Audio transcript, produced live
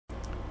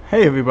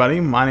Hey everybody,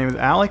 my name is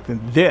Alex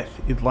and this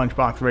is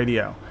Lunchbox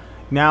Radio.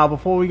 Now,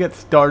 before we get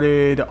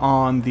started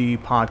on the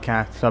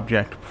podcast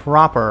subject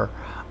proper,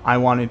 I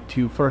wanted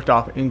to first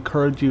off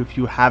encourage you, if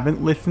you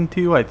haven't listened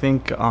to, I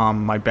think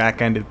my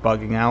back end is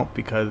bugging out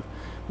because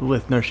the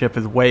listenership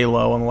is way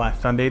low on the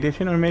last Sunday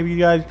edition, or maybe you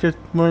guys just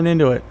weren't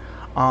into it.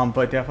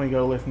 But definitely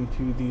go listen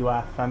to the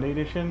last Sunday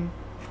edition,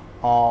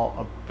 all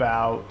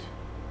about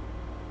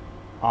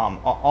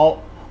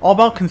all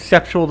about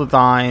conceptual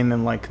design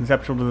and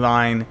conceptual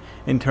design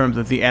in terms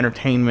of the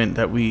entertainment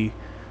that we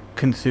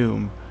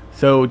consume.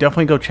 So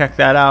definitely go check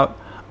that out.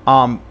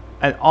 And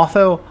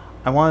also,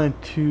 I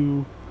wanted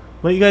to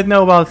let you guys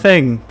know about a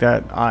thing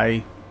that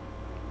I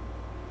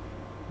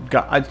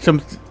got.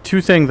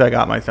 Two things I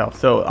got myself.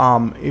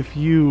 So if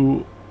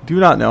you do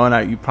not know,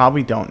 and you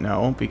probably don't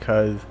know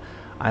because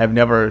I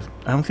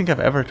don't think I've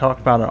ever talked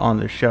about it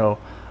on this show,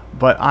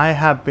 but I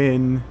have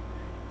been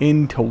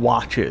into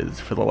watches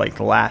for the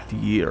last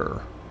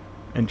year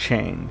and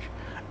change,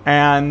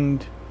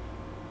 and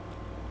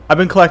I've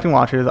been collecting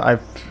watches. I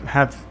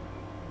have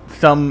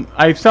some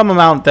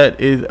amount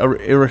that is an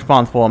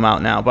irresponsible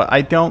amount now, but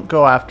I don't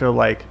go after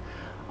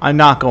I'm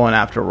not going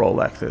after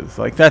Rolexes.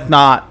 That's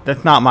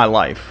not my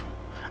life.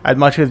 As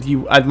much as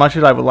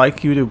I would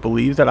like you to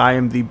believe that I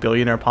am the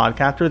billionaire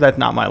podcaster, that's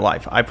not my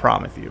life. I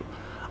promise you.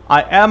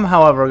 I am,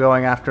 however,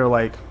 going after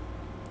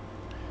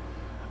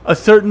a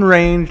certain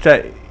range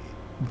that,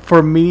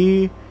 for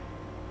me,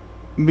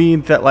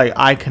 means that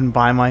I can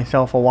buy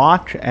myself a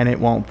watch and it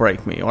won't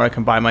break me, or I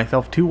can buy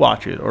myself two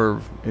watches,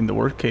 or in the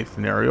worst case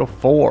scenario,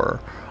 four,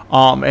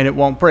 and it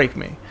won't break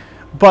me.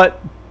 But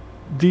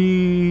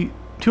the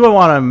two I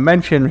want to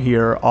mention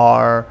here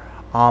are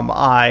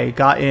I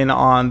got in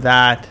on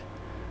that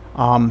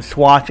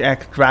Swatch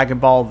X Dragon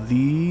Ball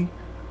Z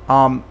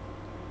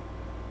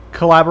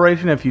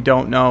collaboration. If you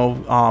don't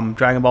know,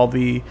 Dragon Ball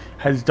Z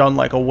has done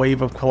a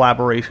wave of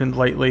collaborations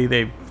lately.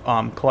 They've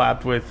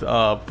collabed with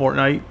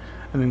Fortnite,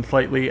 and then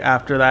slightly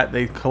after that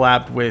they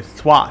collabed with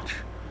Swatch,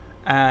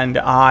 and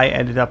I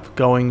ended up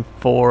going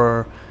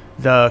for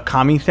the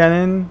Kami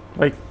Senin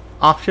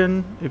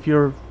option. If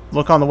you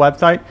look on the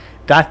website,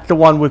 that's the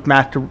one with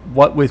Master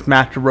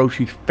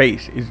Roshi's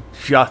face is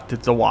just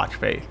as a watch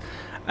face,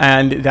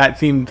 and that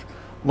seemed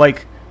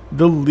like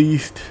the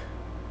least.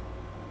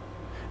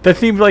 That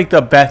seems like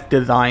the best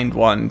designed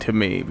one to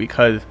me,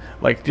 because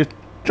just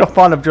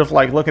fun of just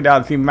looking down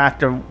and seeing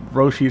Master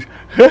Roshi's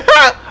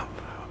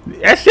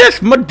that's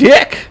just my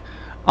dick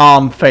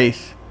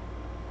face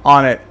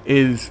on it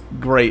is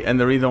great. And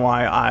the reason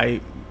why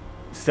I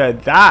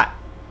said that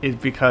is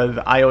because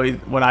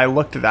when I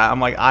looked at that,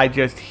 I'm I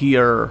just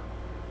hear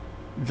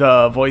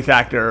the voice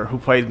actor who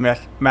plays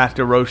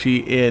Master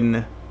Roshi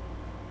in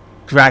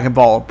Dragon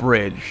Ball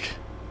Abridged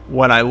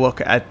when I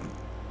look at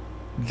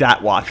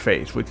that watch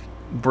face, which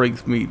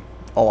brings me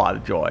a lot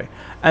of joy.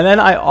 And then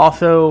I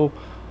also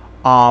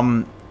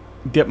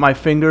dip my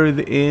fingers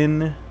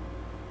in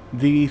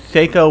the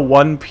Seiko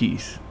One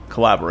Piece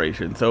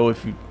collaboration. So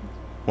if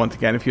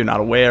you're not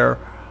aware,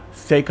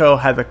 Seiko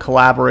has a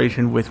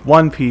collaboration with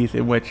One Piece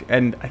in which,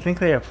 and I think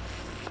they have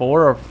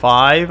five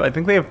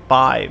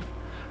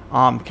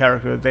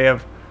characters.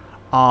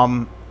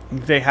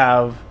 They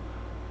have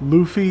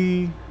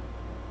Luffy,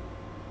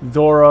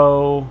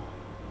 Zoro,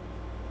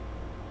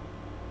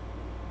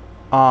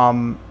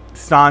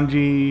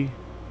 Sanji,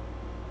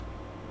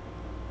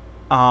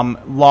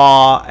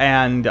 Law,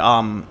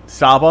 and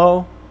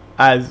Sabo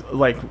as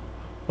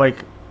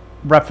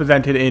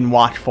represented in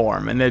watch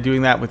form, and they're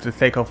doing that with the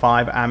Seiko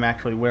 5. I'm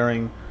actually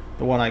wearing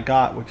the one I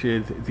got, which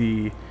is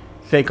the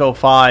Seiko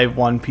 5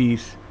 One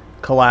Piece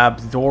collab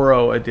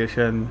Zoro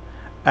edition,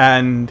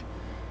 and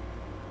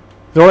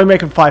they're only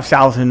making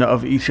 5,000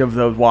 of each of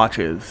those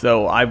watches,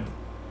 so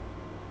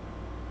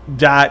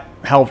that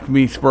helped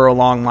me spur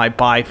along my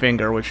buy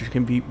finger, which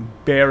can be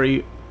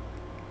very,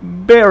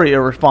 very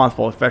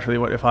irresponsible,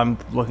 especially if I'm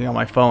looking on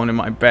my phone in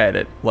my bed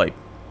at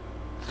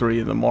 3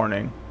 in the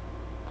morning.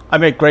 I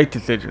make great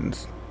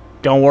decisions.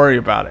 Don't worry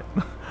about it.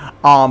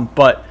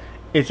 But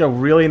it's a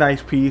really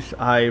nice piece.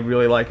 I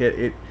really like it.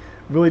 It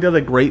really does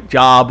a great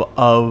job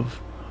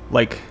of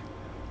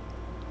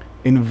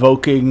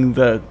invoking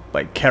the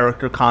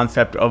character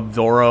concept of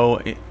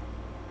Zoro,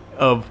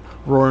 of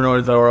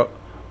Roronoa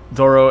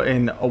Zoro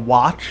in a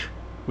watch,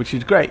 which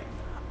is great.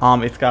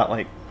 It's got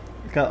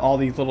all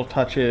these little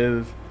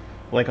touches.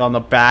 On the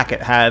back,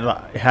 it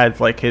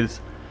has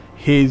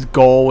his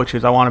goal, which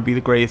is I want to be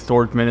the greatest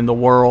swordsman in the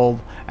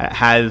world. It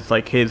has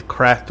his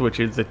crest, which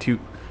is it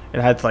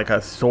has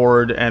a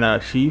sword and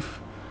a sheath.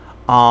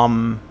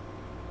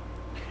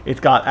 It's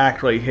got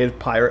actually his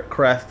pirate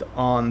crest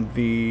on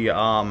the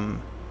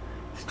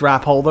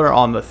strap holder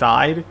on the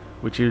side,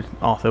 which is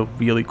also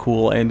really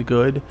cool and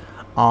good.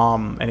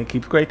 And it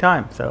keeps great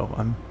time, so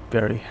I'm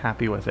very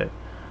happy with it.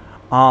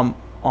 On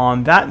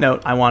that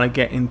note, I want to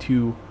get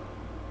into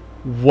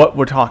what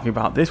we're talking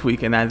about this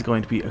week, and that is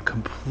going to be a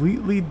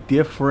completely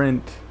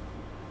different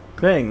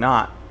thing,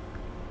 not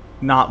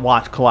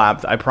watch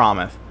collabs, I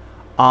promise.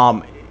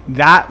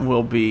 That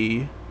will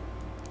be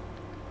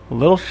a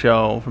little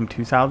show from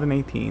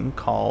 2018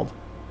 called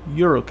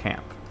Yuru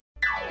Camp.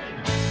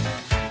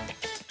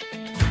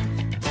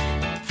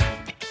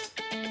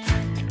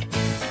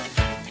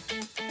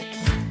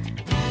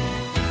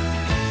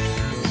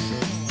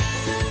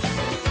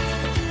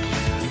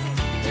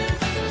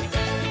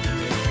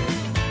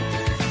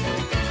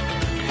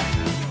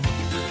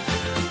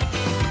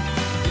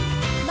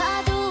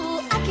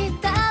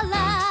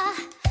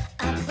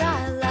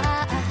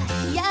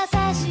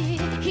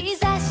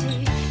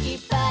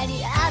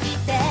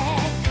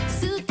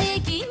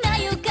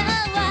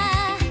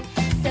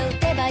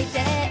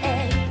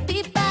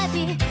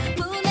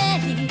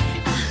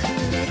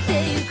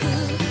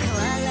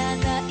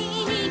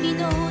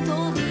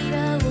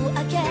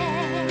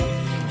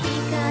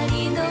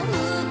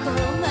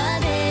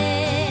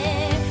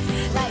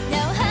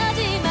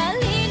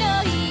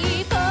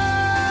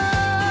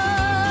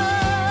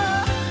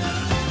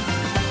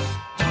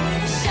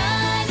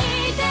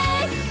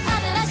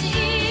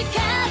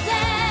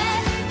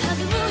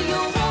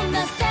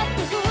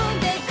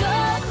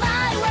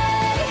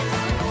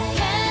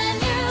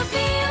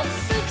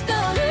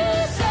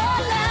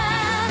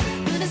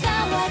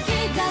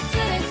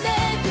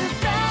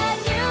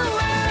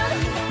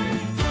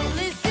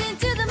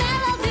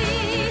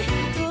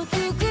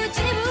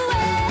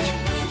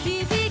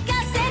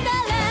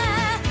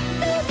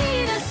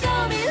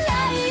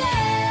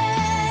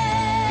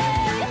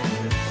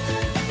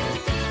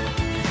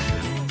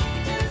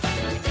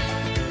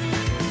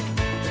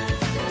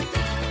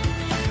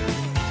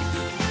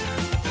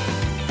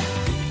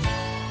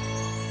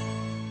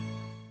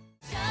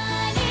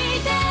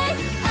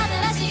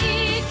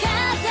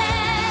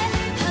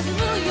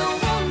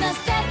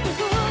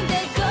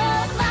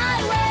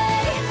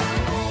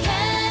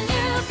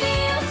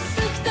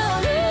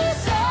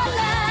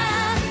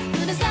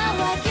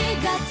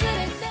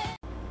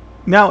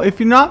 Now, if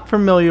you're not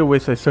familiar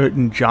with a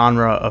certain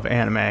genre of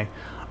anime,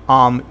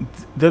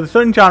 there's a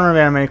certain genre of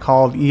anime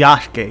called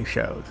Yashike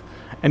shows.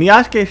 And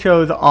Yashike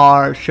shows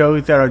are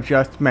shows that are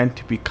just meant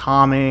to be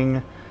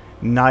calming,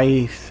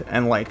 nice,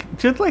 and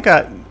just like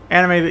a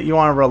anime that you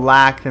want to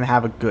relax and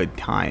have a good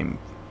time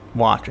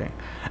watching.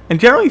 And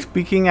generally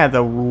speaking, as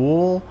a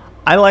rule,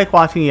 I like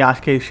watching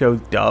Yashike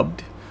shows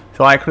dubbed.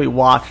 So I actually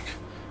watched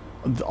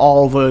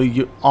all of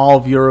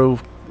Yuru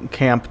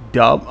Camp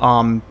dub.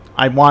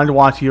 I wanted to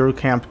watch Yuru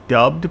Camp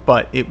dubbed,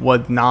 but it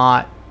was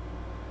not.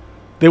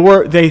 They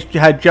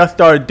had just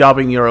started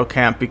dubbing Yuru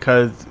Camp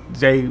because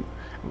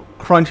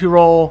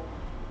Crunchyroll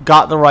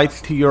got the rights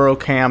to Yuru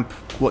Camp,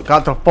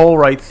 got the full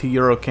rights to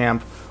Yuru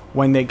Camp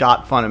when they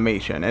got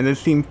Funimation, and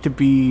this seems to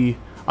be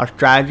a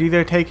strategy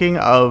they're taking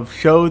of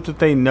shows that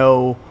they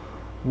know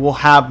will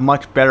have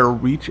much better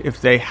reach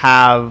if they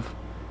have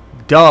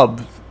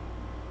dubs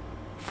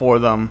for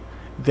them.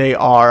 They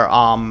are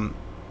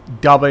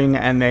dubbing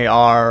and they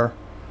are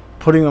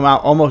putting them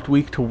out almost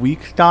week to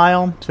week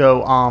style.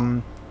 So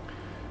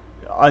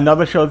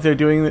another show that they're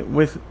doing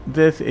with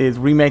this is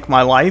Remake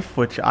My Life,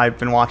 which I've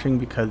been watching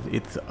because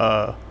it's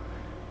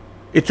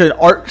an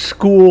art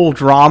school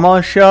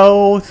drama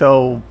show.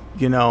 So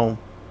I'm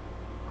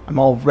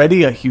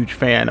already a huge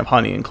fan of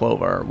Honey and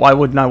Clover. Why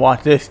wouldn't I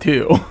watch this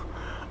too?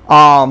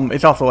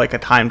 It's also like a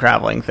time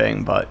traveling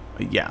thing, but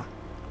yeah.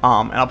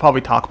 And I'll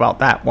probably talk about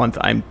that once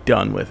I'm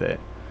done with it.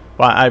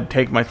 But I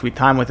take my sweet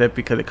time with it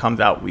because it comes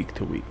out week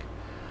to week.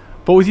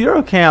 But with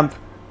Yuru Camp,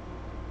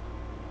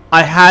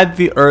 I had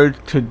the urge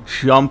to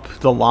jump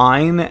the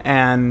line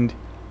and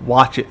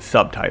watch it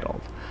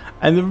subtitled.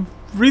 And the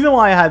reason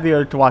why I had the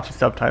urge to watch it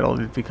subtitled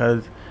is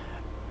because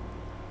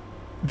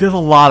there's a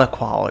lot of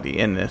quality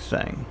in this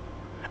thing.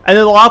 And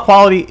there's a lot of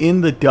quality in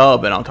the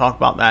dub, and I'll talk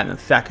about that in a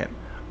second.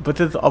 But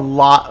there's a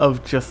lot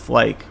of just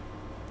the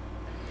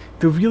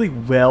really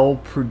well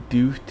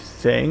produced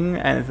thing,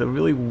 and it's a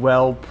really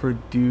well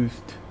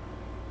produced.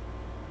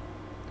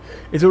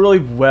 It's a really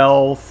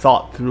well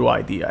thought through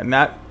idea, and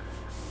that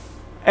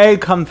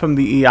comes from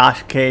the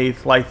Iyashike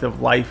slice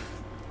of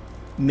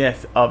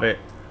life-ness of it,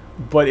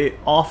 but it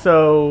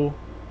also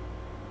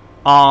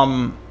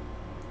comes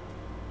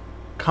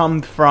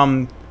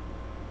from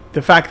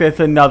the fact that it's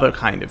another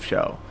kind of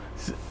show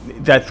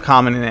that's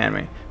common in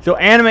anime. So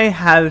anime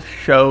has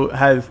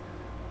genres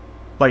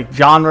like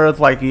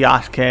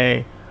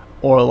Iyashike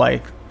or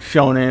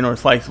shonen or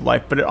slice of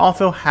life, but it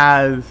also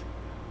has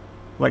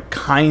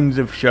kinds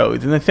of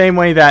shows in the same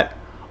way that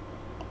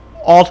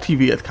all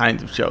TV has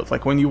kinds of shows.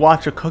 Like when you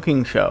watch a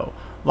cooking show,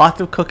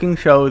 lots of cooking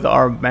shows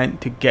are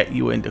meant to get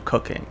you into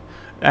cooking,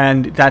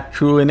 and that's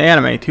true in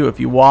anime too. If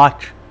you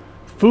watch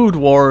Food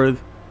Wars,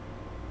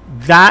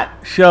 that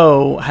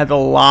show has a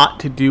lot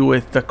to do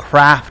with the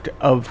craft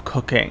of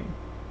cooking,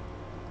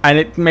 and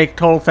it makes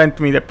total sense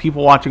to me that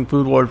people watching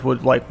Food Wars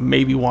would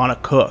maybe want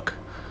to cook.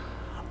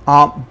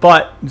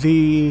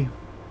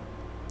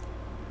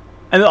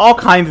 And there's all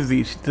kinds of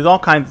these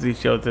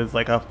shows. There's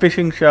a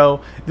fishing show.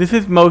 This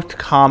is most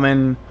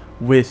common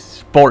with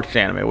sports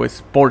anime, with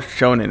sports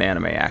shonen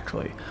anime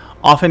actually.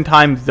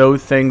 Oftentimes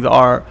those things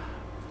are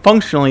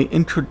functionally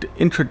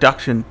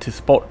introduction to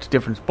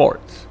different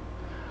sports.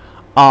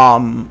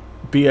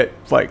 be it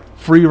like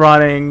free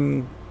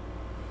running,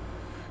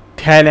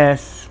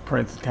 tennis, for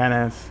instance,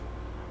 tennis,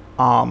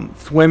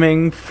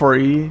 swimming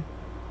free.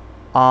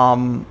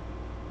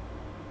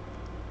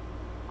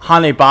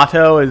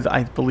 Hanebato is,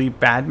 I believe,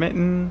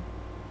 badminton.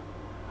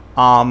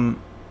 And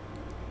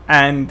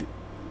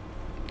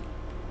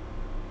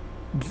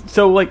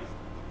so, like,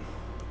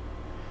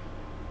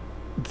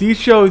 these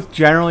shows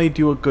generally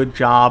do a good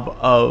job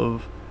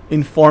of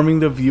informing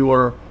the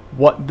viewer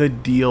what the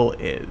deal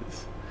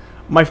is.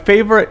 My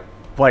favorite,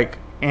 like,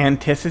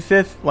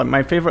 antithesis, like,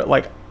 my favorite,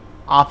 like,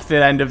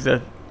 opposite end of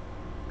the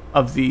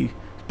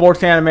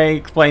sports anime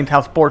explains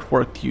how sports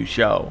work to you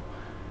show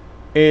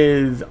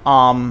is,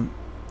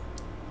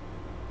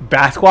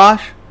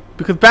 Basquash,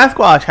 because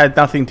Basquash has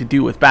nothing to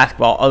do with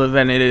basketball other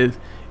than it is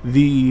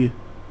the,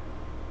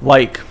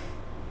 like,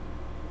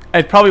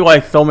 it's probably why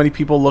so many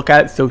people look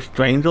at it so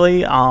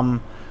strangely,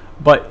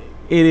 but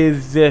it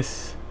is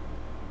this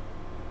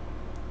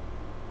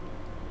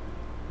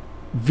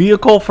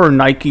vehicle for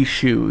Nike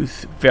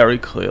shoes, very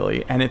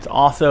clearly, and it's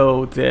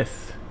also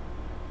this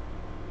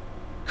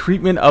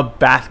treatment of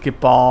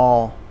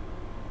basketball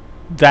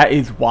that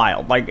is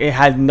wild. Like, it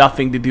has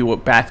nothing to do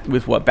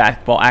with what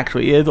basketball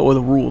actually is or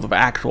the rules of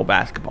actual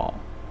basketball.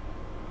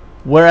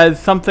 Whereas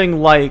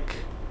something like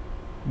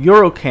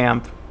Yuru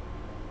Camp,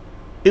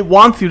 it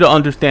wants you to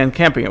understand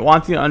camping. It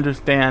wants you to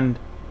understand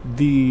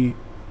the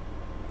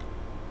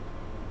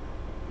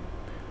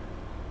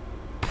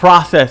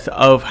process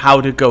of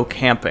how to go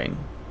camping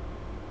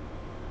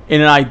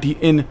in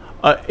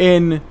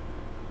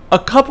a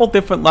couple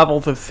different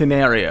levels of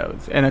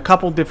scenarios and a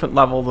couple different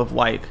levels of,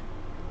 like,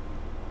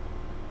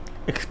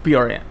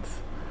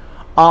 experience.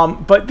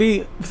 But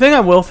the thing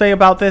I will say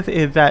about this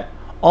is that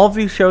all of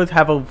these shows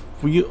have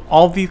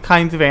all these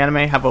kinds of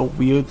anime have a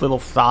weird little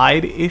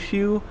side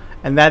issue,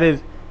 and that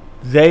is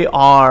they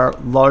are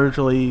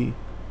largely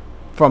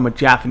from a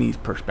Japanese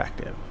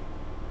perspective.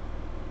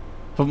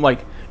 From,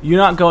 like, you're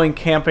not going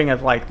camping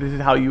as, like, this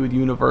is how you would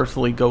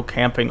universally go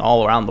camping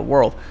all around the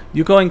world.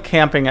 You're going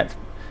camping at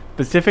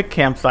specific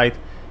campsites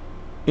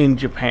in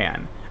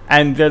Japan.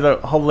 And there's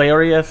a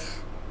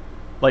hilarious,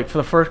 like, for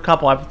the first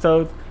couple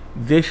episodes,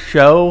 this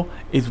show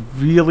is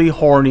really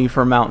horny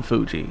for Mount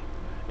Fuji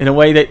in a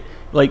way that,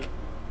 like,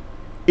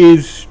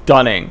 is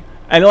stunning.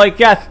 And, like,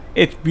 yes,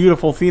 it's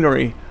beautiful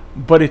scenery,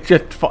 but it's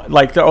just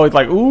like, they're always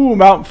like, ooh,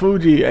 Mount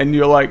Fuji, and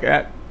you're like,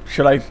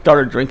 should I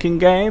start a drinking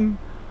game?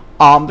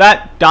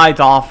 That dies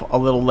off a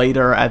little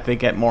later as they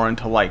get more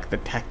into, like, the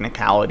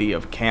technicality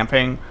of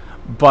camping,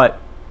 but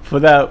for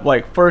the,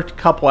 like, first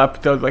couple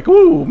episodes, like,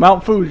 ooh,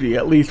 Mount Fuji,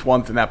 at least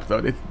once an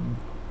episode, it's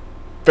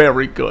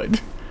very good.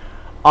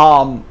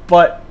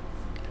 But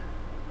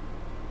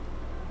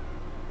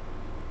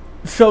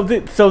so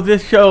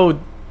this show,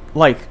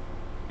 like,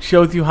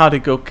 shows you how to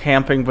go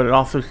camping, but it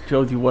also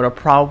shows you what are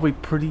probably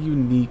pretty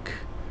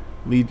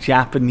uniquely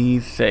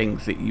Japanese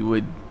things that you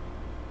would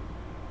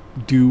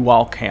do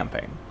while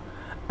camping.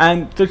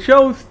 And the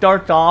show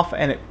starts off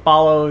and it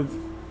follows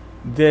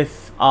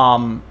this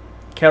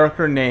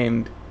character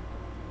named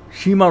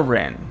Shima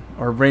Rin,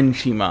 or Rin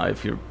Shima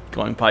if you're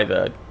going by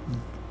the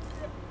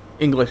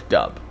English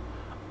dub.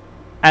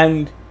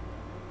 And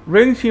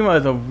Rin Shima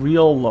is a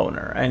real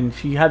loner, and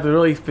she has a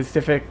really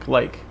specific,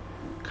 like,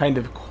 kind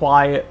of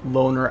quiet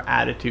loner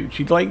attitude.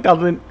 She, like,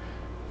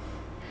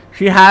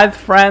 she has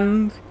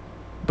friends,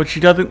 but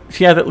she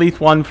has at least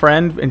one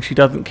friend, and she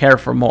doesn't care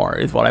for more,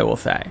 is what I will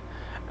say.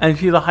 And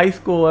she's a high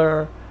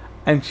schooler,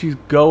 and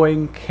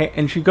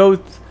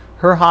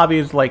her hobby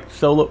is, like,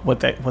 solo, what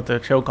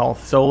the show calls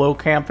solo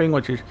camping,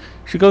 which is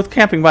she goes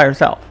camping by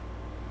herself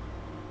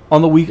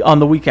on the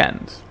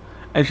weekends.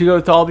 And she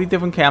goes to all these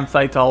different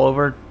campsites all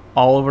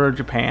over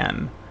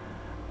Japan.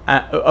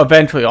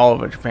 Eventually all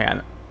over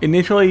Japan.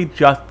 Initially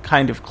just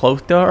kind of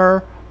close to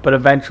her, but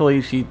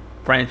eventually she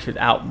branches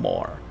out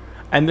more.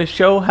 And the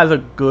show has a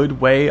good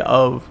way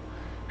of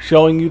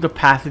showing you the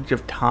passage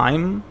of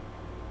time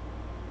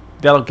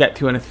that I'll get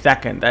to in a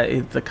second. That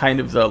is the kind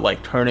of the,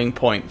 like, turning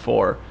point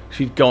for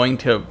she's going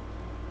to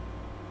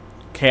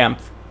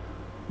camps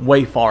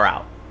way far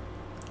out.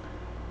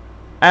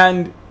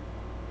 And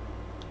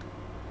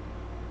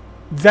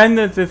then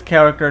there's this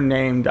character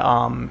named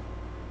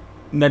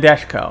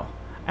Nadeshiko,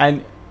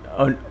 and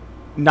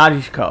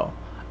Nadeshiko,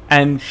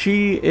 and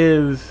she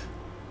is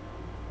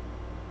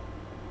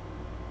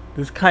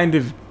this kind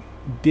of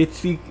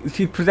ditzy.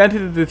 She's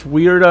presented as this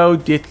weirdo,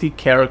 ditzy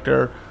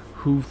character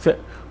who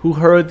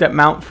heard that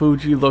Mount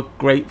Fuji looked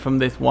great from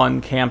this one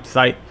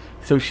campsite,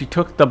 so she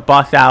took the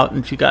bus out,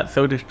 and she got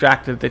so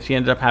distracted that she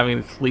ended up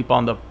having to sleep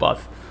on the bus,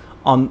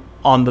 on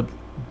the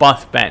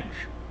bus bench.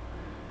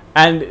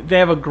 And they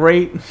have a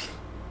great.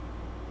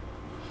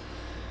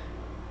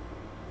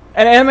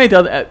 And anime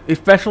does,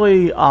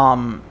 especially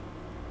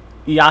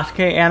Iyashike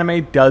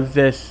anime does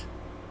this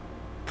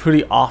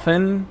pretty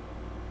often.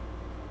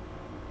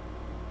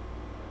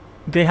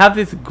 They have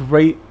this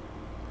great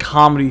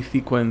comedy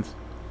sequence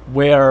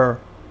where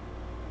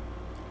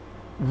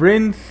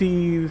Rin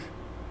sees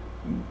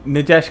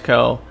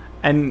Nadeshiko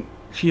and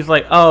she's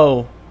like,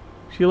 oh,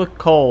 she looked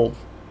cold.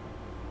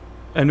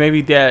 and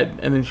maybe dead.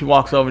 And then she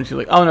walks over and she's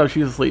like, oh no,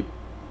 she's asleep.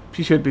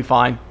 She should be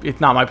fine.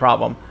 It's not my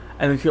problem.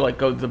 And then she like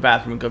goes to the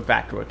bathroom and goes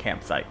back to her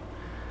campsite.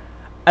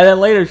 And then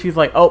later she's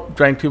like, oh,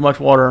 drank too much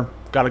water,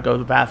 gotta go to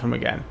the bathroom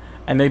again.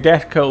 And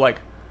Nadeshiko like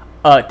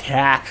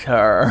attacks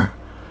her.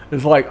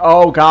 It's like,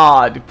 oh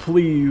God,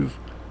 please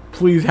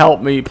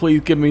help me.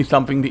 Please give me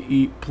something to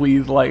eat.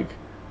 Please like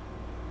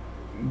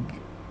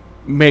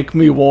make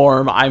me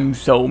warm. I'm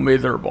so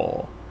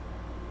miserable.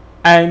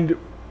 And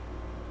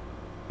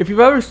if you've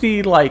ever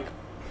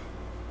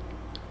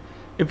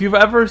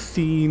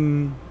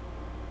seen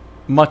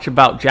much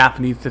about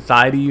Japanese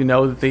society, you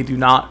know that they do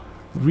not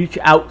reach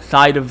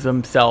outside of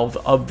themselves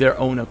of their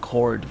own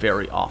accord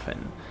very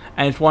often.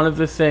 And it's one of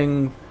the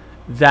things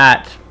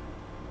that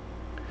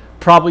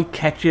probably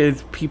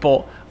catches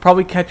people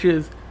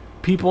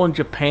in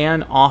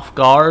Japan off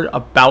guard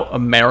about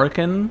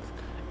Americans,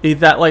 is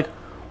that like,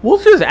 we'll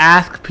just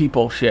ask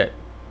people shit.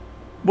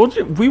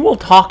 We will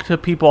talk to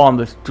people on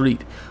the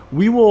street.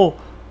 We will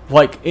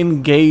like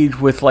engage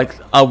with like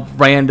a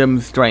random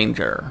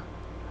stranger.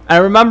 I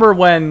remember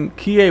when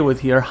Kie was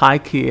here. Hi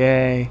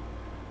Kie,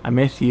 I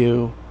miss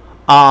you.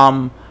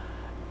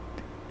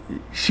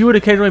 She would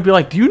occasionally be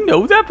like, do you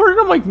know that person?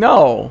 I'm like,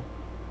 no.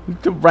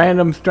 It's a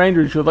random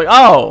stranger. She was like,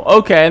 oh,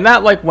 okay. And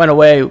that like went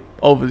away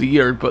over the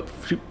years, but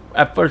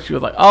at first she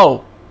was like,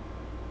 oh,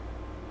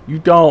 you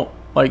don't,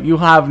 like, you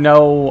have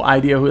no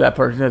idea who that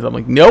person is. I'm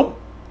like,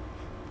 nope.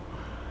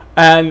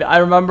 And I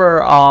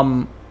remember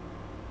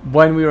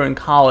when we were in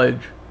college,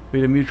 we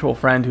had a mutual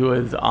friend who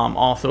was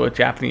also a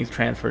Japanese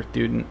transfer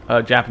student,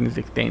 a Japanese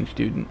exchange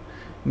student,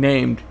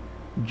 named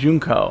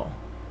Junko.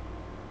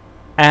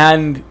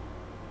 And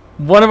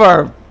one of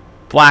our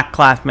black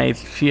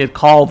classmates, she had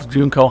called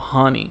Junko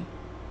honey.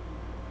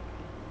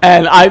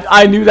 And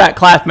I knew that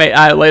classmate.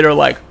 I later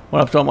like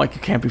went up to him like,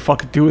 you can't be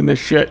fucking doing this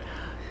shit.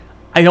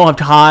 I don't have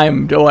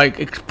time to like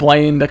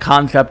explain the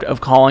concept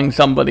of calling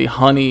somebody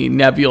honey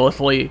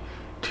nebulously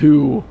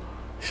to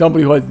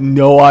somebody who has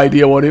no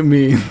idea what it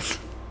means.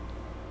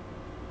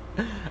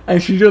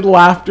 And she just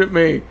laughed at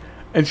me.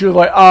 And she was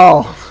like,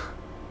 oh,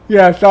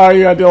 yeah, sorry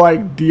you had to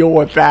like deal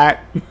with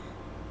that.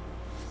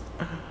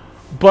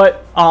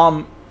 But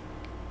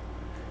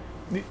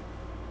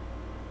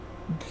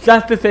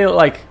that's to say,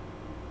 like,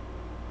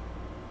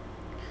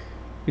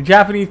 the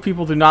Japanese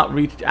people do not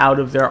reach out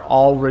of their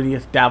already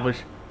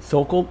established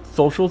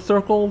social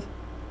circles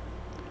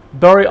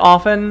very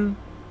often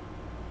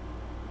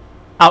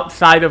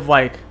outside of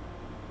like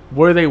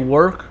where they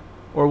work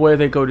or where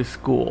they go to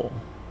school.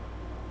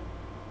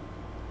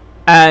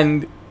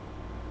 And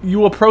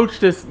you approach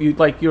this,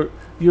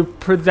 you're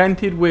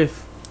presented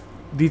with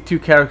these two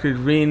characters,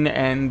 Rin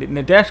and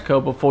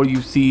Nadeshiko, before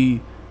you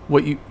see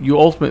what you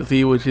ultimately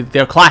see, which is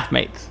their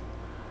classmates.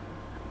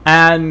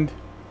 And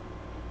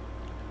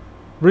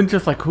Rin's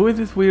just like, who is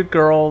this weird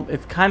girl?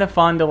 It's kind of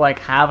fun to like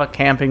have a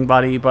camping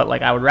buddy, but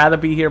like I would rather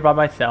be here by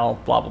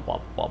myself, blah, blah,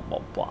 blah, blah,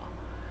 blah, blah.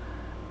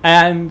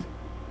 And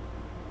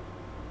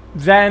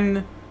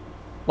then,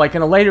 like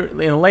in a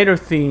later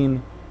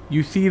scene,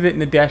 you see that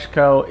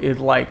Nadeshiko is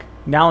like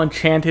now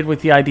enchanted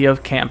with the idea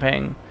of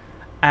camping,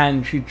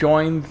 and she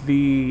joins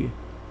the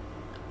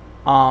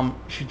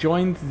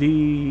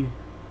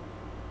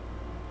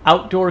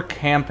outdoor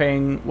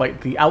camping,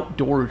 like the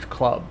outdoors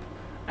club.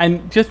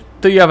 And just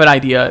so you have an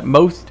idea,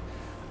 most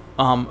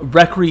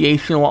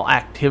recreational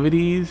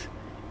activities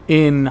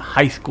in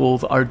high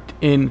schools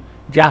in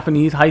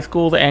Japanese high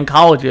schools and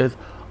colleges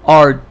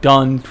are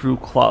done through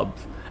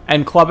clubs.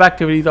 And club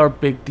activities are a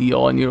big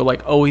deal, and you're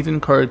like always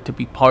encouraged to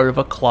be part of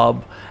a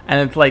club.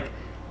 And it's like,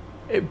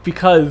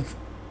 because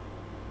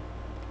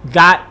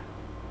that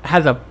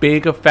has a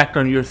big effect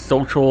on your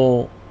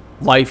social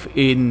life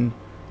in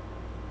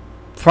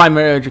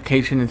primary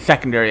education and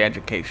secondary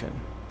education.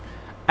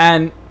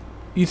 And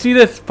you see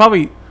this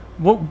probably,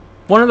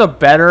 one of the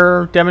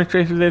better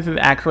demonstrations of this is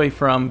actually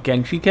from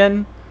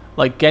Genshiken.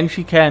 Like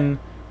Genshiken,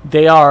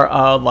 they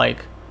are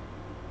like,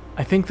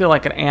 I think they're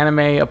like an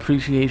anime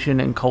appreciation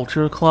and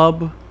culture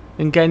club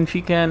in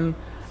Genshiken.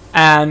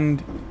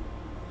 And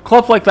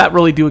clubs like that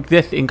really do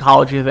exist in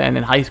colleges and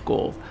in high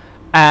schools.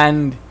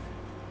 And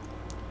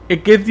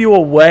it gives you a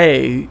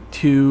way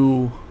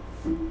to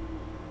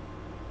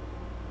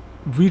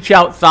reach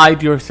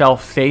outside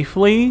yourself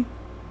safely,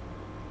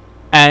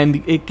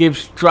 and it gives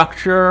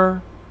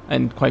structure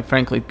and, quite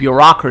frankly,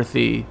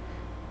 bureaucracy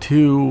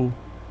to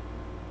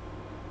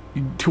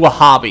a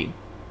hobby.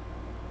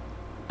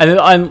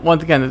 And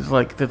once again, it's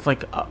like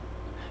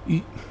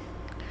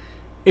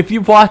if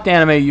you've watched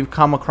anime, you've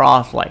come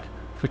across like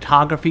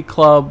photography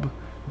club,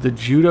 the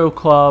judo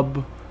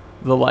club,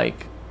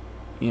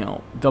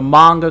 the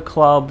manga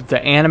club,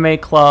 the anime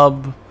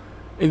club.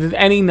 There's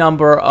any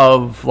number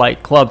of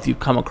like clubs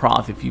you've come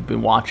across if you've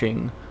been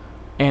watching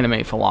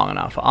anime for long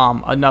enough.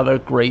 Another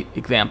great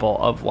example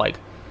of like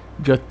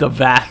just the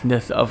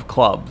vastness of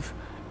clubs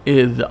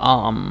is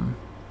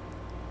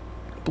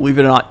believe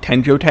it or not,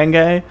 Tenjo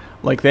Tenge.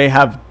 Like they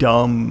have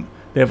dumb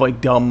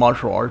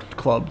martial arts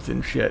clubs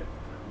and shit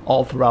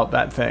all throughout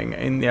that thing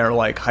in their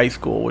like high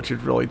school, which is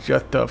really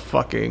just a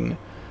fucking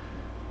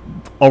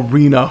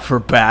arena for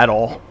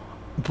battle.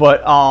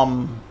 But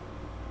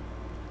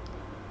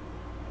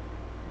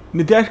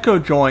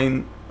Nadeshiko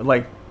joined,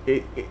 like,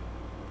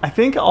 I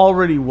think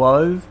already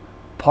was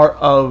part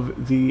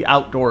of the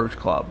outdoors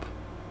club,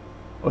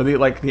 or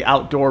the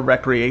outdoor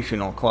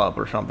recreational club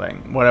or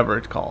something, whatever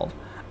it's called.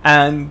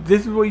 And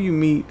this is where you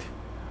meet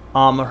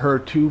her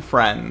two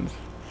friends,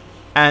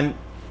 and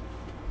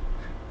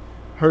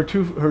her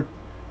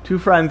two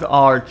friends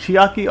are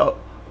Chiaki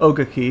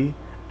Ogaki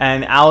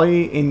and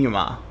Aoi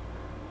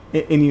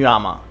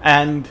Inuyama.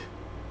 And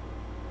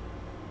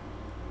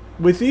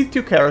with these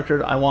two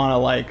characters, I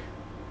want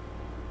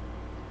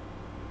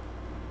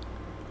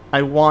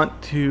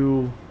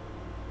to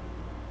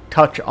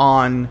touch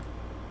on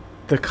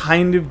the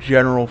kind of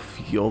general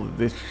feel that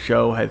this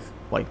show has,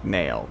 like,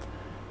 nailed.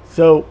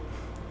 So,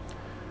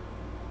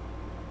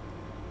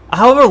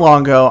 however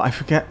long ago, I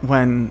forget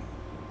when,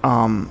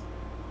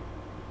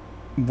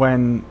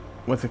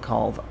 what's it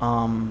called?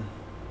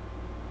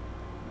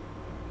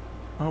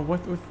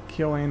 What's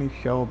KyoAni's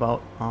show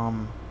about,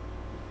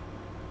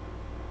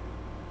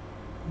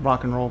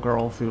 rock and roll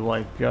girls who,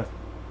 like, just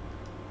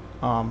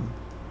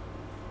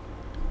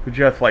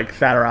like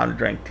sat around and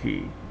drank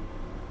tea.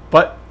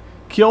 But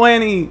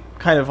KyoAni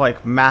kind of,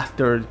 like,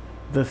 mastered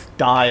the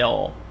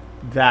style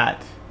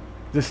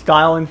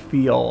and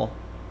feel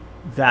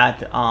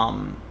that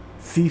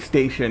C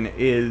Station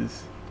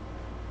is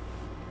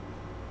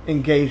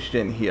engaged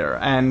in here.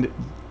 And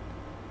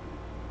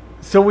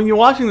so when you're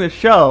watching this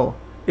show,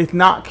 it's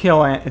not a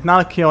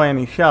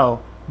KyoAni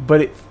show,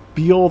 but it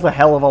feels a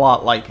hell of a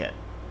lot like it.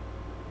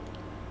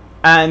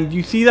 And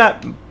you see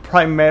that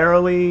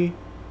primarily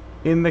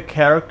in the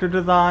character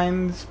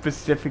design,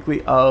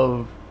 specifically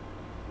of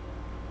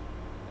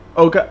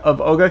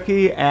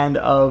Ogaki and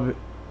of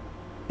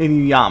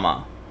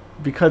Inuyama,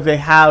 because they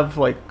have,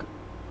 like,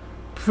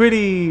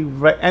 pretty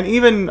and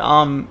even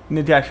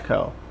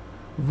Nadeshiko.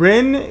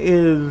 Rin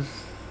is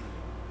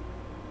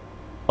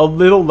a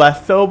little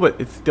less so,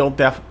 but it's still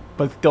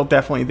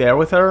definitely there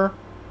with her.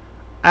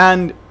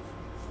 And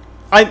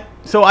I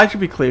should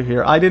be clear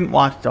here. I didn't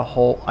watch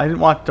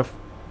the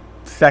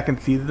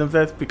second season of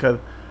this, because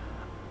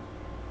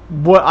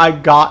what I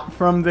got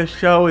from this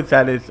show is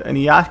that it's an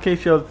Iyasuke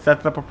show that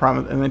sets up a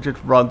premise and then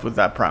just runs with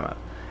that premise.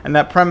 And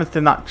that premise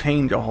did not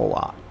change a whole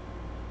lot.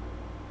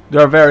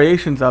 There are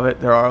variations of it.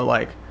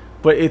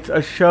 But it's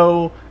a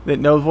show that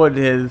knows what it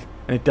is,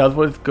 and it does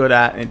what it's good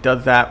at, and it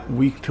does that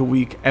week to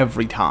week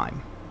every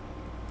time.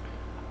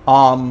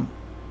 And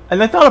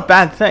that's not a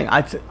bad thing.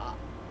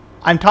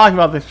 I'm talking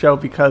about this show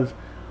because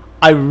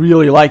I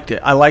really liked it.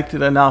 I liked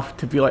it enough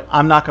to be like,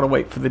 I'm not going to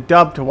wait for the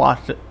dub to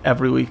watch it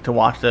every week to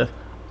watch this.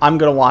 I'm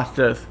going to watch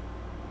this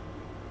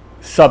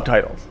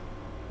subtitles.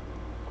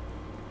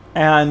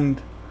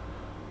 And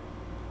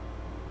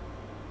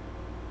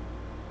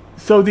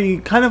so the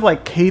kind of,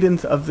 like,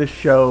 cadence of this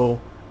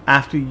show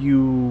after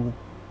you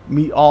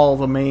meet all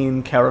the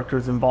main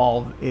characters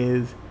involved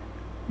is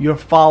you're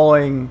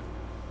following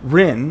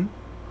Rin,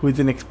 who is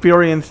an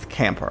experienced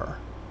camper,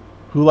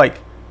 who, like,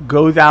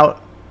 goes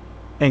out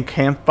and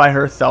camps by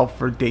herself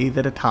for days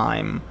at a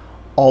time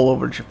all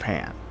over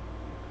Japan.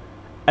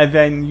 And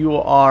then you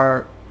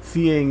are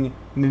seeing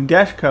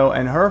Nadeshiko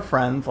and her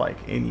friends,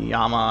 like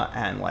Inuyama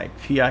and, like,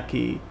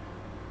 Chiaki,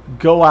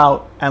 go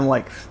out and,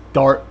 like,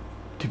 start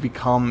to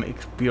become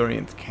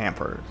experienced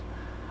campers.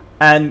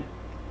 And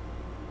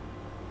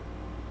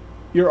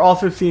you're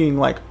also seeing,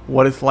 like,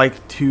 what it's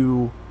like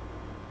to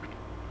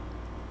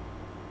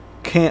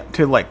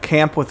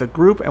camp with a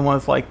group and what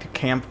it's like to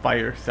camp by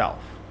yourself.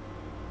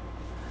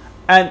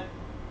 And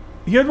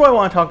here's why I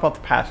want to talk about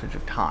the passage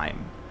of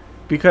time.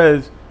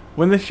 Because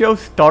when the show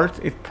starts,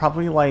 it's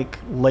probably, like,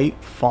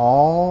 late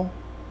fall-ish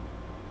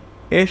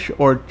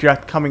or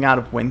just coming out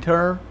of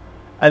winter.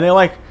 And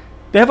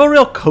they have a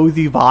real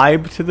cozy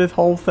vibe to this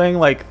whole thing.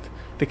 Like,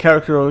 the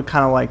character are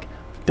kind of, like,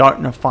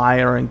 starting a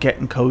fire and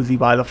getting cozy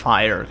by the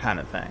fire kind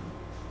of thing.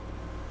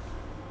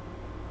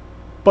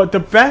 But the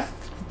best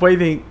way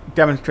they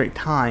demonstrate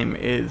time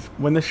is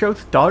when the show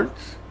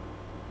starts,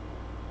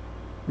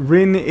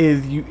 Rin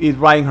is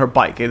riding her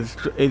bike. Is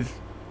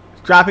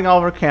strapping all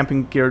of her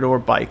camping gear to her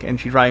bike, and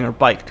she's riding her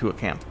bike to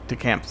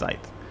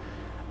campsites.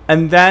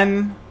 And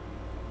then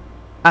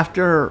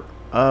after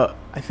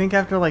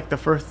like the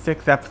first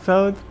 6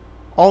 episodes,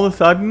 all of a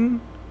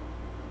sudden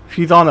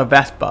she's on a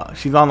Vespa.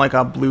 She's on, like,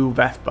 a blue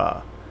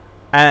Vespa.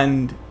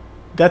 And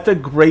that's a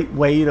great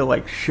way to,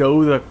 like,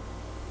 show the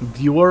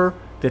viewer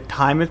that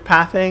time is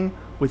passing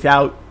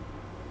without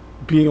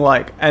being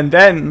like, and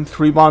then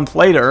 3 months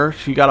later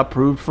she got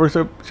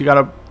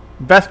a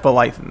Vespa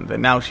license,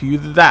 and now she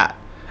uses that.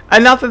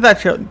 And not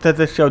that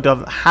this show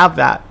doesn't have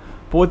that,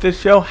 but what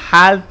this show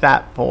has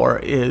that for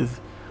is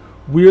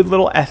weird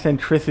little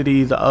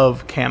eccentricities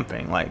of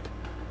camping. Like,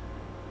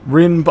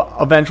 Rin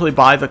eventually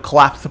buys a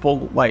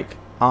collapsible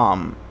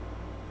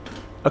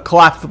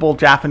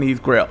Japanese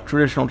grill,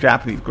 traditional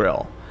Japanese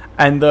grill.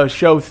 And the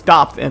show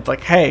stops and it's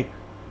like, hey,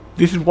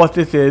 this is what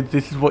this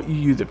is what you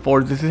use it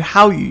for, this is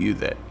how you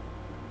use it.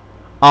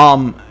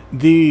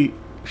 The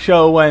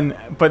show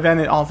but then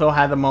it also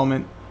had a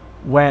moment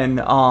when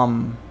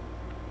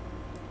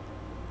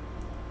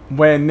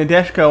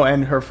Nadeshko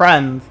and her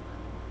friends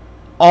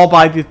all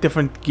buy this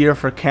different gear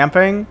for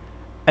camping,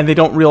 and they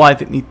don't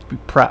realize it needs to be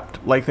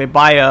prepped. Like, they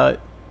buy a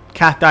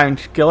cast iron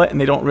skillet,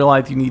 and they don't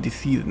realize you need to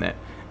season it.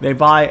 They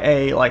buy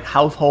a, like,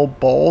 household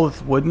bowl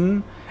that's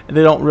wooden, and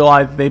they don't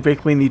realize they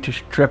basically need to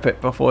strip it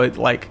before it,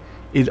 like,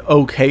 is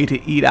okay to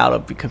eat out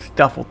of, because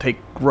stuff will take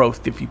gross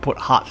if you put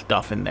hot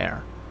stuff in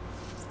there.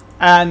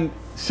 And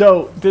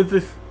so there's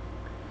this,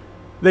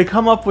 they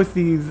come up with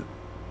these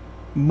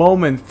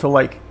moments to,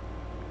 like,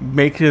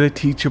 make it a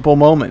teachable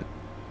moment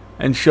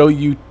and show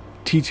you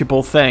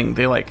teachable thing.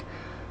 They like,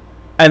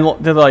 and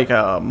there's like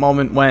a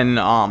moment when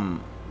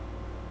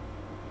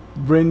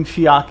Rin,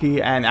 Chiaki,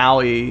 and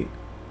Aoi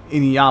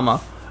Inuyama,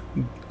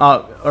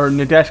 or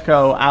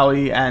Nadeshko,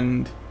 Aoi,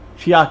 and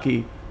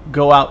Chiaki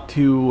go out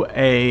to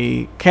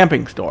a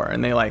camping store,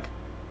 and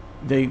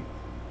they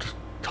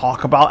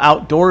talk about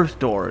outdoor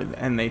stores,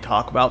 and they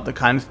talk about the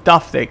kind of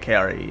stuff they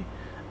carry,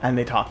 and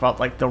they talk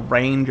about like the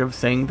range of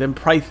things and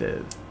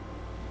prices.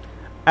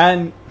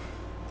 And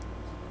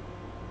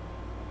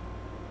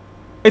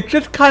it's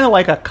just kind of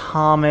like a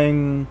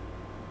calming,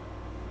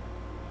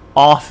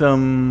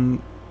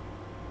 awesome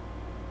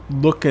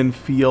look and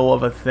feel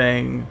of a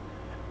thing.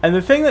 And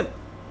the thing that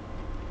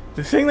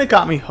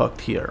got me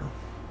hooked here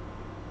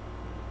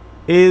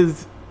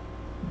is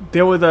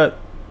there was a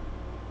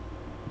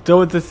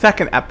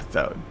second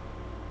episode.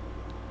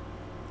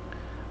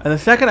 And the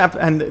second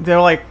episode, and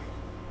they're like,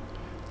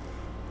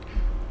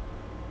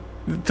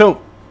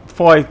 so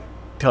before I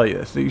tell you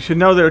this, so you should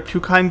know there are two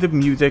kinds of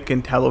music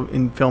in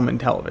film and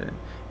television.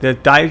 There's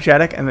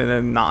diegetic and then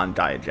there's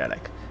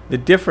non-diegetic. The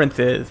difference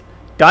is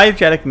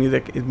diegetic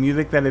music is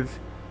music that is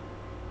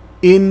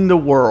in the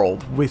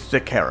world with the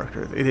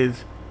characters. It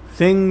is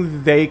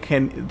things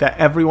that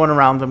everyone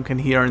around them can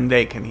hear and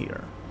they can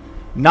hear.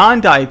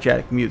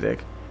 Non-diegetic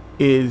music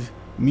is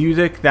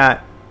music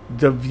that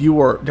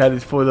that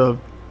is for the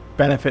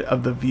benefit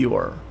of the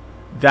viewer,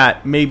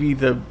 that maybe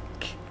the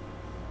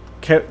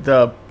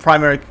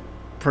primary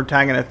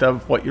protagonist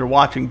of what you're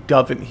watching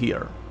doesn't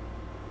hear.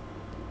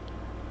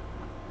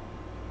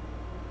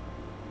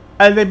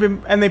 And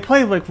they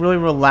play like really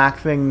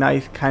relaxing,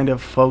 nice kind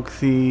of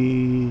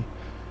folksy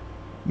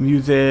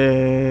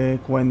music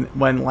when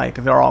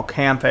like they're all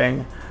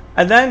camping.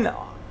 And then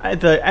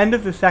at the end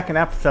of the second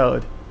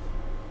episode,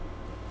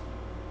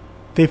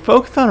 they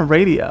focus on a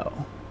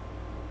radio.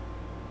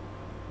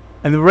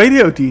 And the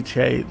radio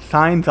DJ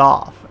signs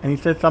off, and he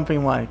says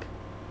something like,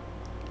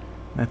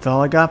 "That's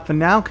all I got for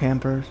now,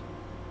 campers.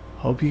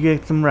 Hope you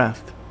get some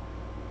rest.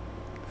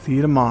 See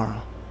you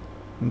tomorrow.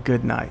 And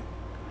good night."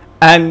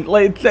 And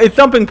like, it's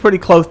something pretty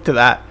close to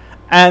that.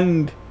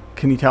 And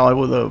can you tell I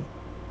was a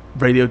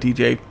radio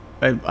DJ?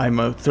 I'm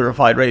a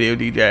certified radio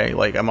DJ.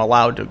 Like, I'm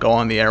allowed to go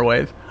on the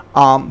airwaves.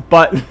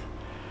 But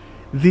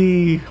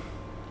the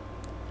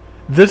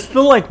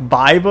like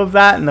vibe of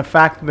that, and the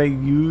fact that they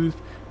used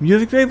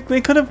music,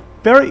 they could have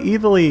very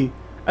easily.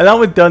 And that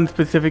was done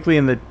specifically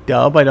in the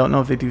dub. I don't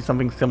know if they do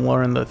something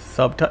similar in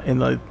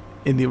the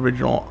in the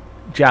original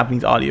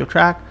Japanese audio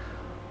track.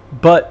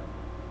 But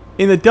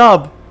in the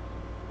dub,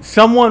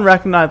 someone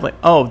recognized, like,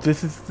 oh,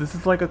 this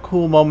is like a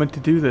cool moment to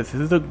do this.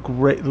 This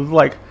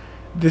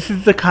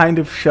is the kind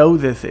of show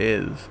this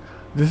is.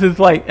 This is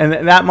like, and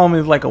that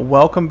moment is like a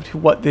welcome to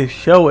what this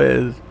show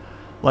is.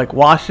 Like,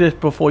 watch this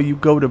before you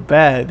go to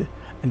bed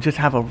and just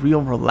have a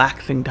real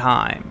relaxing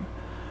time.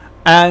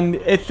 And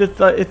it's just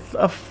it's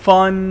a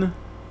fun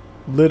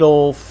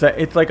little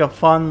it's like a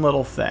fun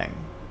little thing.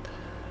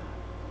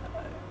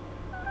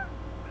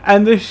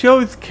 And the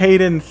show's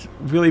cadence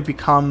really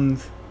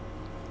becomes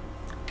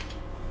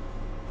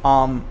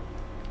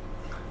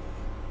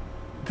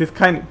this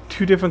kind of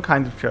two different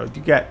kinds of shows.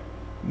 You get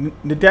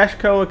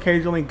Nadeshko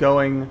occasionally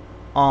going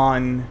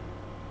on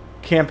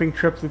camping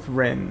trips with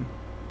Rin,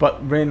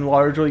 but Rin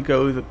largely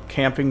goes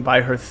camping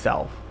by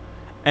herself.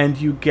 And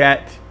you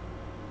get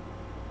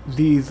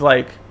these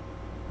like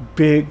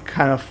big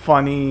kind of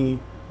funny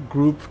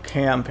group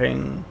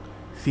camping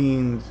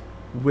scenes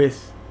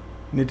with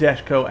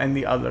Nadeshko and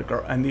the other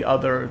girl and the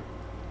other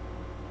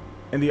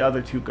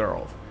two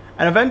girls.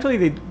 And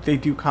eventually they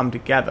do come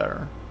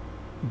together,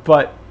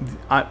 but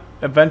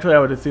eventually I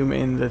would assume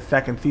in the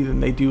second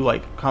season they do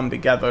like come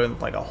together and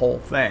like a whole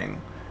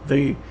thing.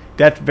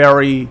 That's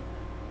very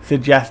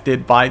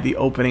suggested by the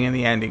opening and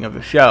the ending of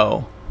the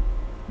show.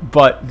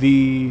 But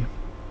the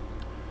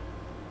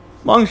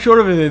long and short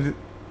of it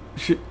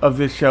of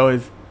this show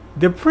is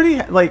they're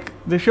pretty like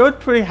the show is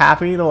pretty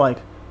happy to like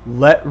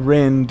let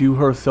Rin do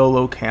her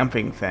solo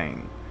camping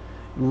thing.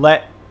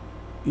 Let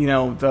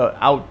the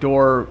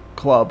outdoor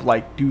club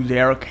like do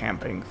their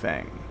camping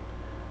thing.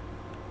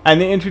 And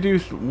they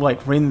introduced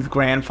like Rin's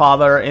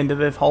grandfather into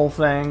this whole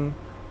thing,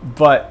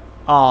 but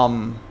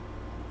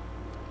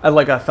as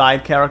like a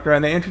side character,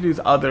 and they introduce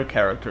other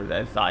characters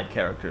as side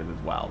characters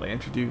as well. They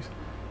introduce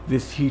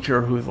this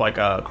teacher who's like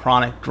a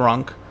chronic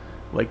drunk.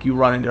 Like, you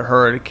run into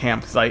her at a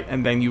campsite,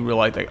 and then you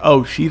realize, like,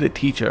 oh, she's a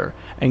teacher.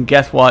 And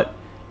guess what?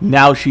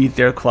 now she's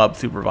their club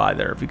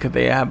supervisor because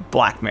they have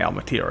blackmail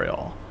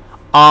material.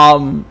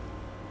 And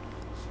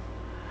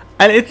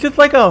it's just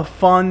like a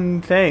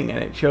fun thing,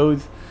 and it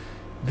shows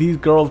these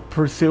girls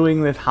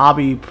pursuing this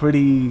hobby in a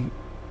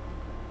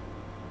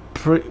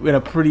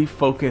pretty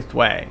focused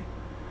way.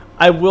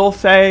 I will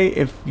say,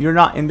 if you're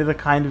not into the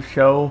kind of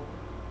show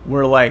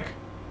where, like,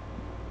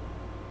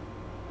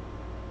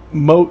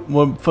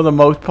 for the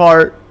most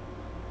part,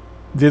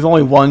 there's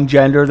only one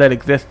gender that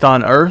exists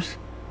on Earth,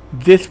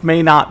 this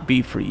may not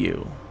be for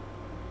you.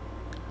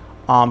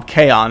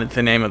 K-On! Is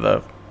the name of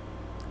the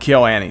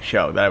KyoAni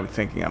show that I was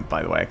thinking of,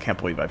 by the way. I can't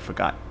believe I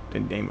forgot the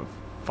name of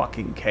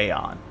fucking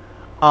K-On!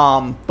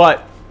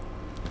 But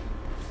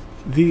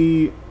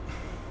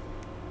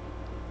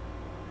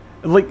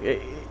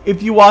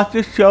if you watch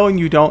this show and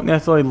you don't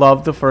necessarily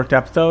love the first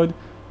episode,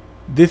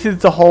 this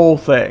is the whole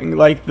thing.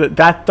 Like,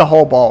 that's the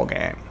whole ball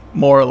game,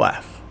 more or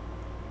less.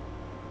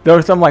 There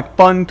are some, like,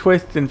 fun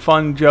twists and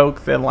fun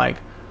jokes and, like,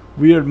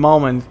 weird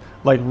moments,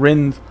 like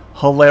Rin's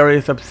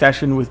hilarious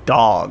obsession with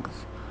dogs,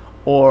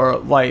 or,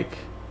 like,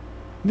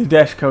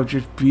 Nadeshiko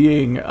just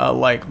being a,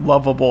 like,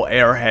 lovable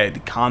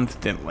airhead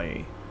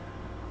constantly.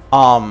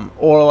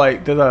 Or,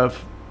 like, there's a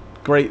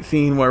great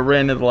scene where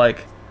Rin is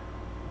like,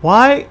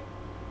 why?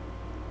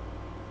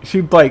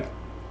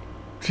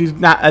 She's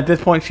not, at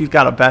this point, she's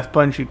got a Vespa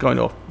and she's going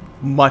to a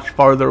much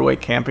farther away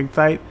camping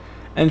site.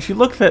 And she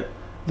looks at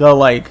the,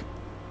 like,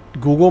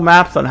 Google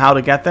Maps on how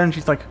to get there, and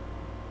she's like,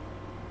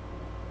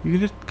 you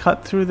can just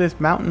cut through this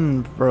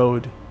mountain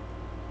road.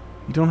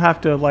 You don't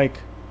have to, like,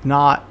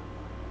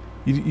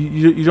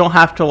 you don't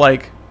have to,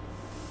 like,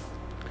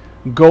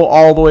 go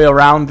all the way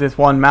around this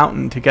one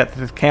mountain to get to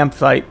this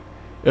campsite.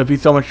 It would be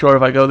so much shorter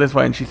if I go this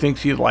way. And she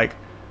thinks she's, like,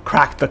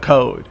 cracked the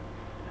code.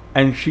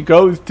 And she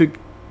goes to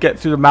get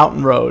through the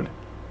mountain road,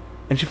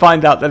 and she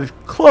finds out that it's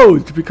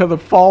closed because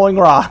of falling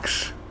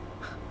rocks.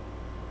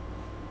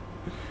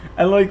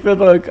 And, like, there's,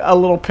 like, a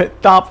little pit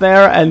stop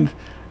there, and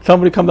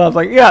somebody comes out and is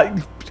like,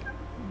 yeah,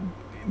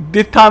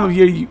 this time of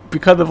year,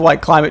 because of,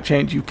 like, climate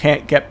change, you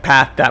can't get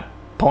past that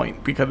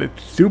point because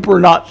it's super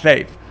not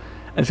safe.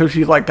 And so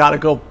she's, like, got to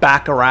go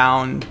back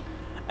around.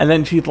 And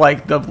then she's,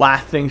 like, the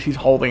last thing she's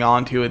holding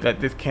on to is that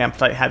this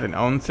campsite has an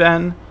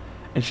onsen.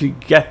 And she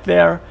gets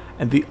there,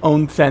 and the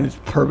onsen is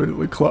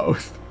permanently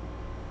closed.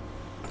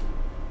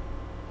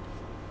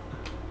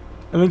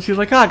 And then she's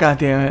like, oh, God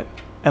damn it.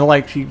 And,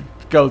 like, she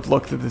goes,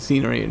 looks at the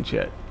scenery and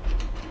shit.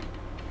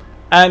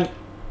 And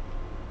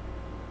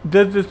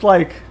there's this,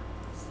 like,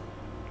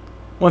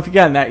 once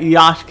again, that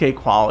Iyashike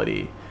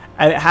quality.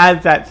 And it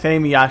has that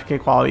same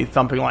Iyashike quality,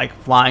 something like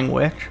Flying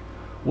Witch,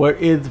 where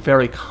it is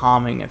very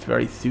calming, it's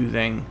very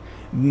soothing.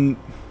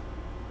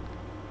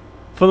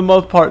 For the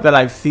most part that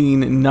I've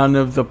seen, none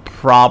of the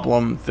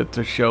problems that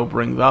the show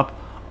brings up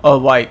are,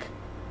 like,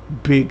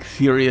 big,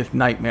 serious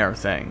nightmare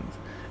things.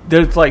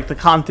 There's, like, the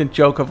constant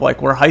joke of,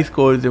 like, we're high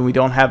schoolers and we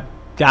don't have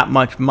that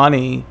much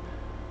money,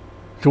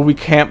 so we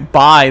can't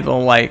buy the,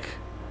 like,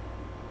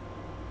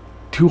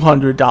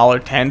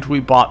 $200 tent. We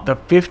bought the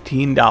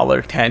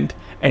 $15 tent,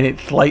 and it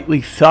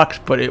slightly sucks,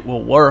 but it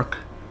will work.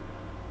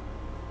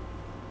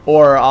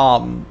 Or,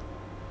 and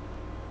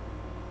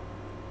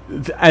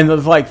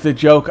there's, like, the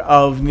joke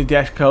of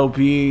Nadeshiko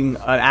being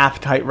an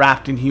appetite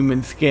wrapped in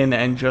human skin,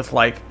 and just,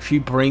 like, she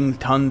brings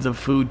tons of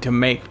food to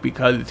make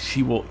because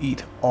she will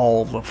eat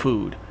all the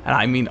food. And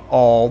I mean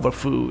all the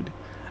food.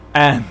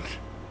 And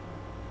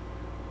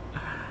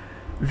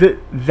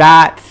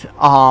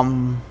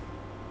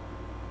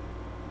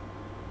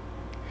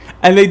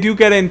and they do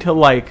get into,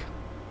 like,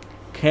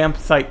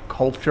 campsite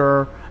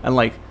culture and,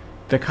 like,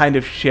 the kind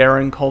of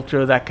sharing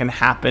culture that can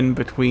happen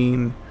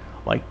between,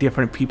 like,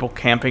 different people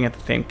camping at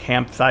the same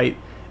campsite.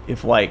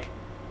 If, like,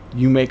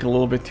 you make a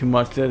little bit too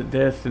much of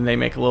this and they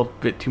make a little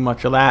bit too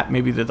much of that,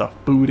 maybe there's a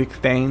food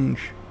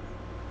exchange.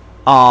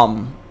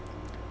 And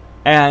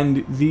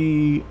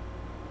it's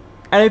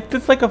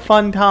just, like, a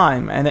fun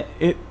time, and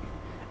it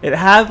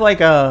has,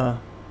 like,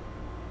 a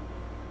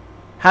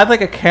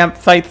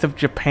campsites of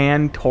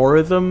Japan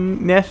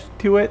tourism-ness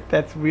to it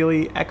that's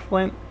really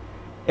excellent.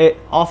 It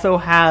also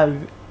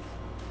has,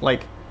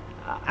 like,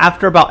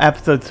 after about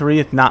episode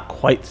 3, it's not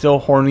quite so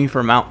horny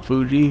for Mount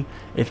Fuji.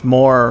 It's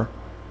more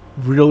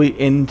really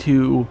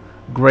into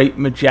great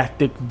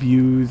majestic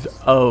views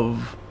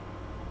of,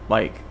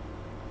 like,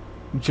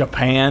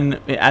 Japan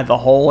as a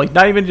whole. Like,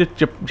 not even just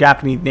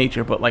Japanese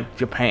nature, but, like,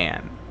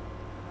 Japan.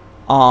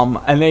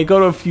 And they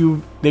go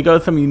to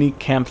some unique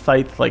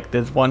campsites. Like,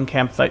 there's one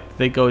campsite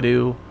they go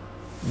to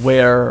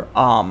where,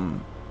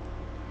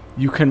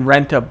 you can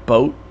rent a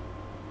boat.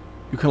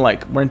 You can,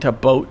 like, rent a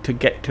boat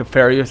to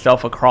ferry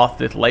yourself across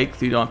this lake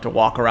so you don't have to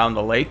walk around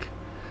the lake.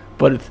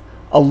 But it's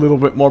a little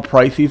bit more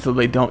pricey, so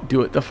they don't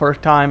do it the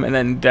first time. And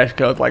then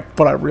Deshko's like,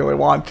 but I really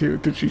want to.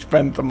 So she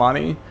spends the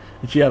money.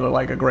 And she has,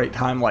 like, a great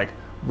time, like,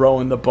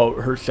 rowing the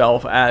boat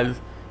herself, as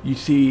you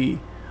see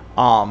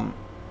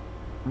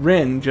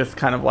Rin just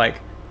kind of, like,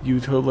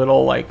 use her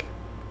little, like,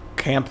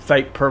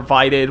 campsite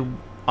provided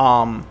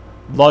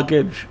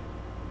luggage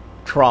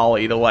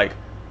trolley to, like,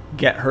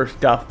 get her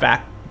stuff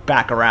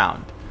back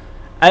around.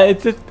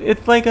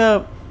 It's like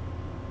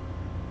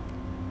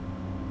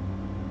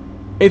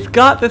it's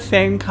got the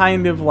same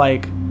kind of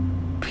like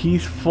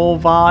peaceful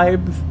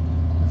vibes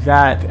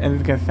that, and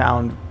it's gonna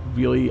sound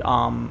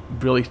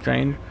really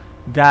strange,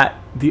 that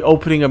the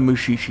opening of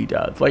Mushishi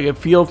does. Like, it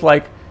feels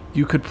like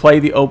you could play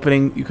the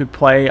opening, you could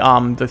play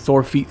the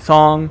Sore Feet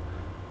song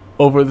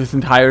over this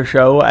entire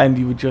show, and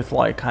you would just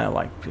like kind of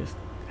like just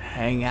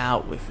hang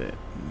out with it,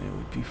 and it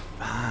would be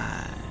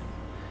fine.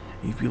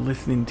 You'd be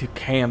listening to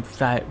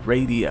campsite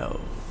radio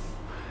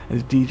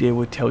as DJ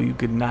would tell you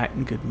good night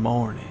and good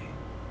morning.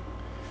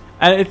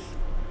 And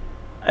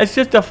it's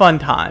just a fun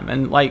time,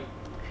 and like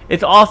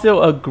it's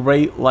also a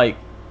great like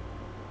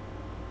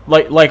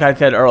I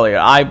said earlier,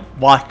 I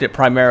watched it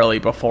primarily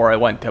before I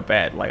went to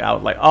bed. Like, I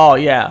was like, oh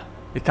yeah,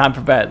 it's time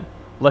for bed.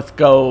 Let's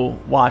go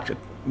watch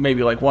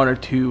maybe like 1 or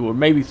 2 or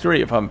maybe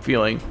 3 if I'm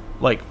feeling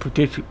like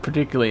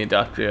particularly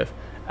industrious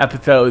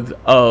episodes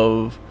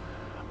of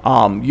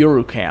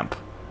Yuru Camp,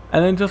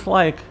 and then just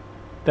like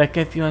that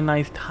gets you a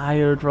nice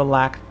tired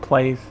relaxed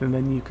place, and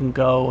then you can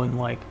go and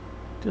like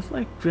just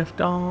like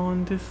drift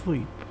on to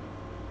sleep.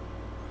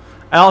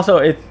 And also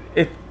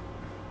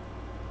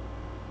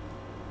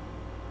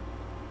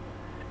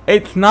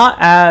it's not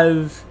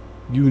as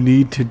you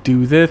need to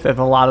do this as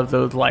a lot of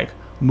those like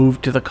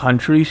move to the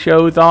country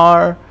shows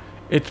are.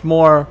 It's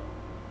more,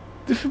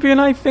 this would be a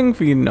nice thing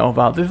for you to know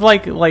about. This is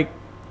like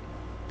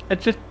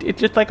it's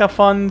just like a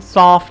fun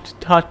soft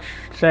touch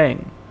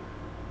thing.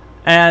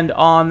 And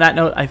on that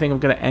note, I think I'm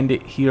gonna end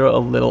it here a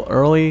little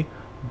early.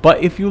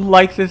 But if you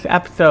like this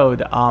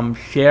episode,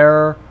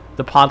 share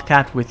the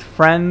podcast with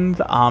friends.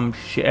 Just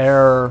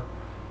share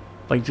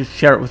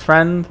it with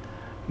friends.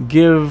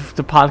 Give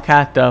the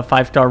podcast a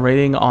 5-star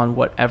rating on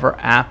whatever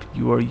app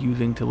you are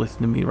using to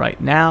listen to me right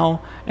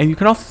now. And you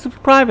can also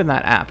subscribe in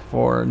that app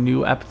for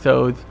new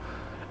episodes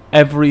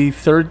every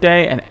third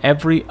day and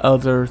every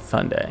other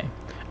Sunday.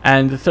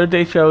 And the third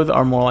day shows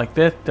are more like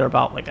this. They're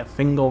about like a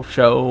single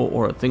show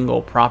or a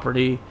single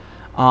property.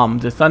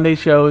 The Sunday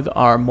shows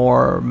are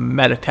more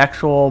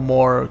metatextual,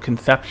 more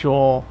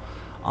conceptual,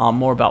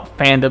 more about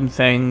fandom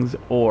things,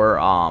 or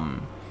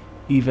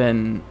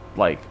even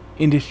like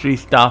industry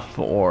stuff,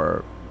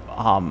 or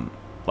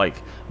like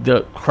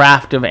the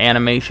craft of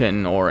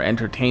animation or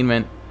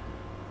entertainment.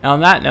 And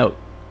on that note,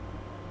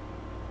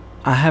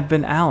 I have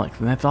been Alex,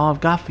 and that's all I've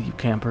got for you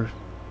campers.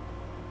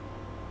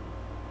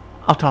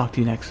 I'll talk to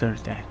you next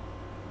Thursday.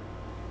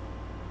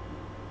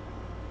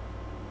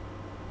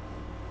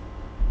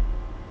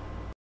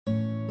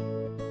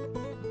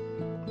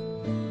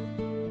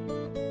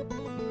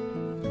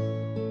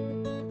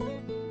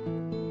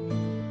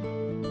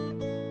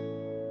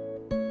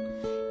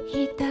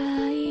 He